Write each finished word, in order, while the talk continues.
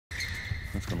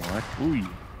That's gonna work. Ooh,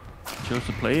 chose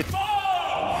to play it.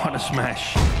 What a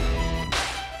smash!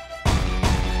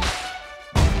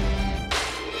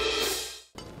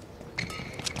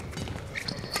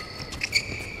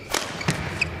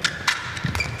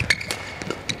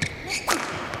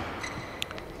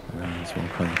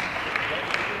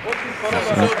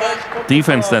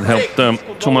 Defense that helped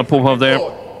Toma Popov there.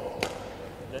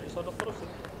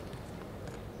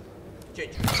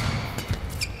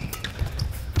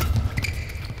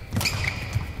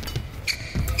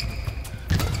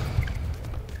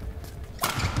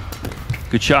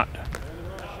 Good shot.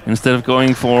 Instead of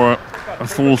going for a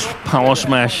full power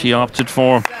smash, he opted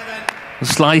for a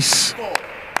slice.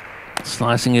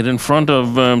 Slicing it in front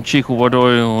of Chico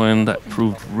Wardoyo, and that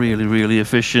proved really, really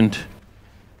efficient.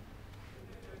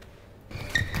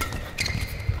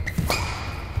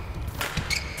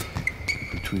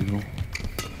 Retrieval.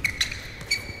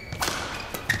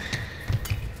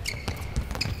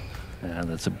 Yeah,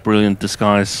 that's a brilliant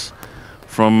disguise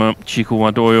from Chico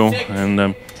Wardoyo,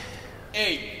 and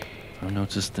I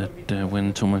noticed that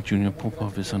when Toma Junior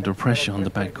Popov is under pressure on the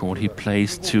backcourt, he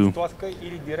plays to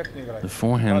the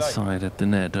forehand side at the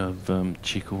net of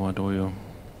Chico Wardoyo.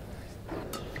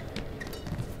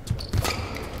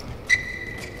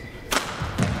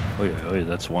 Oh yeah,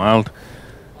 that's wild.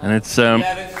 And it's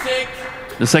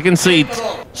the second seed,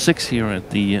 6 here at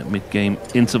the mid-game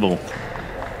interval.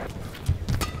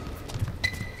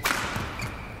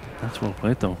 That's well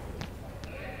played though.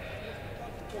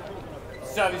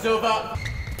 Service over.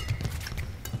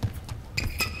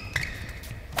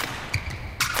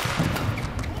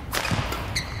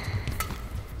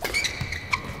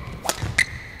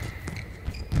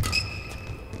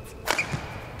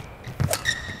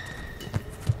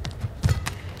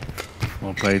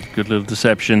 Well played, good little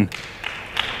deception.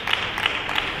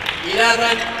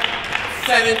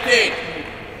 11-17.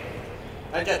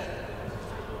 Adjust.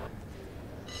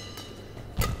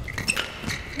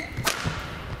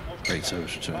 Great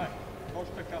service return.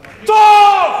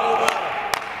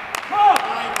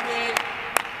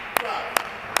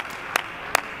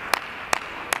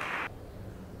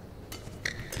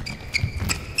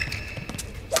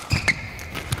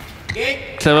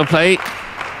 Clever play,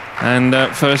 and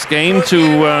first game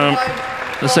to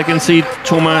the second seed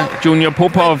Toma Junior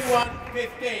Popov.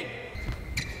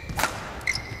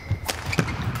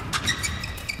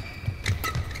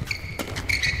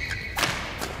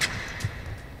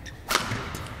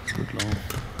 Good long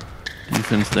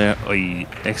defense there. Oy,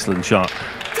 excellent shot.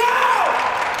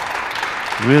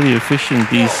 Really efficient,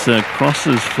 these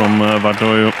crosses from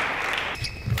Wardoyo.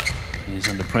 He's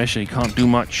under pressure, he can't do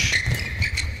much.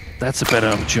 That's a better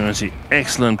opportunity.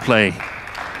 Excellent play. 3,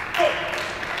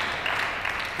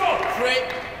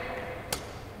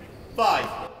 5.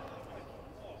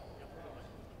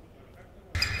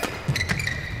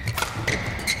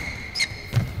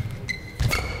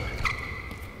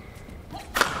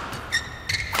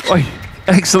 Oy,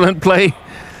 excellent play.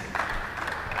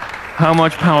 How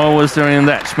much power was there in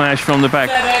that smash from the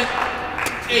back? 7,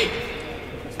 8.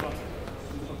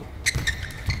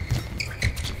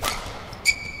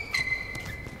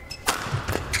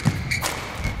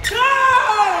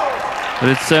 But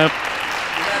it's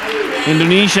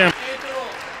Indonesia.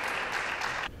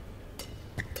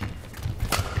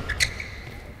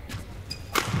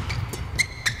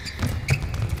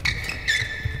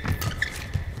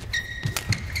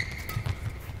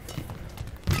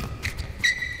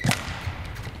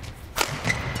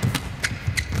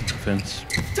 Defense.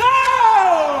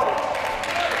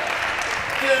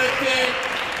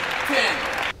 13-10.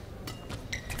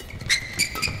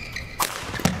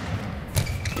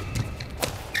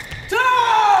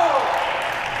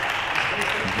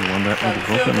 Won that with a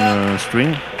broken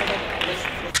string.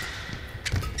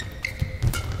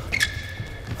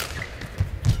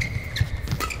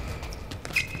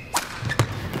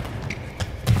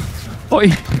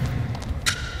 Oi!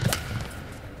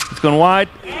 It's gone wide.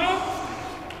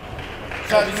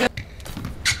 Found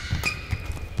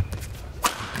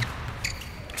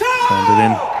it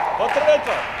in.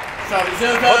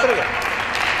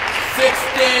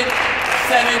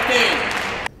 16-17.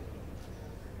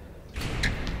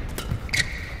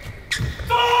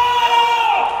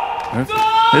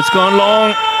 It's gone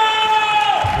long.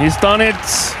 He's done it.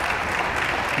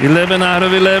 11 out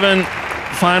of 11.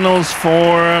 Finals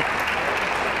for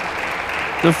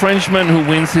the Frenchman who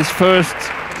wins his first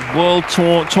World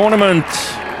Tour tournament.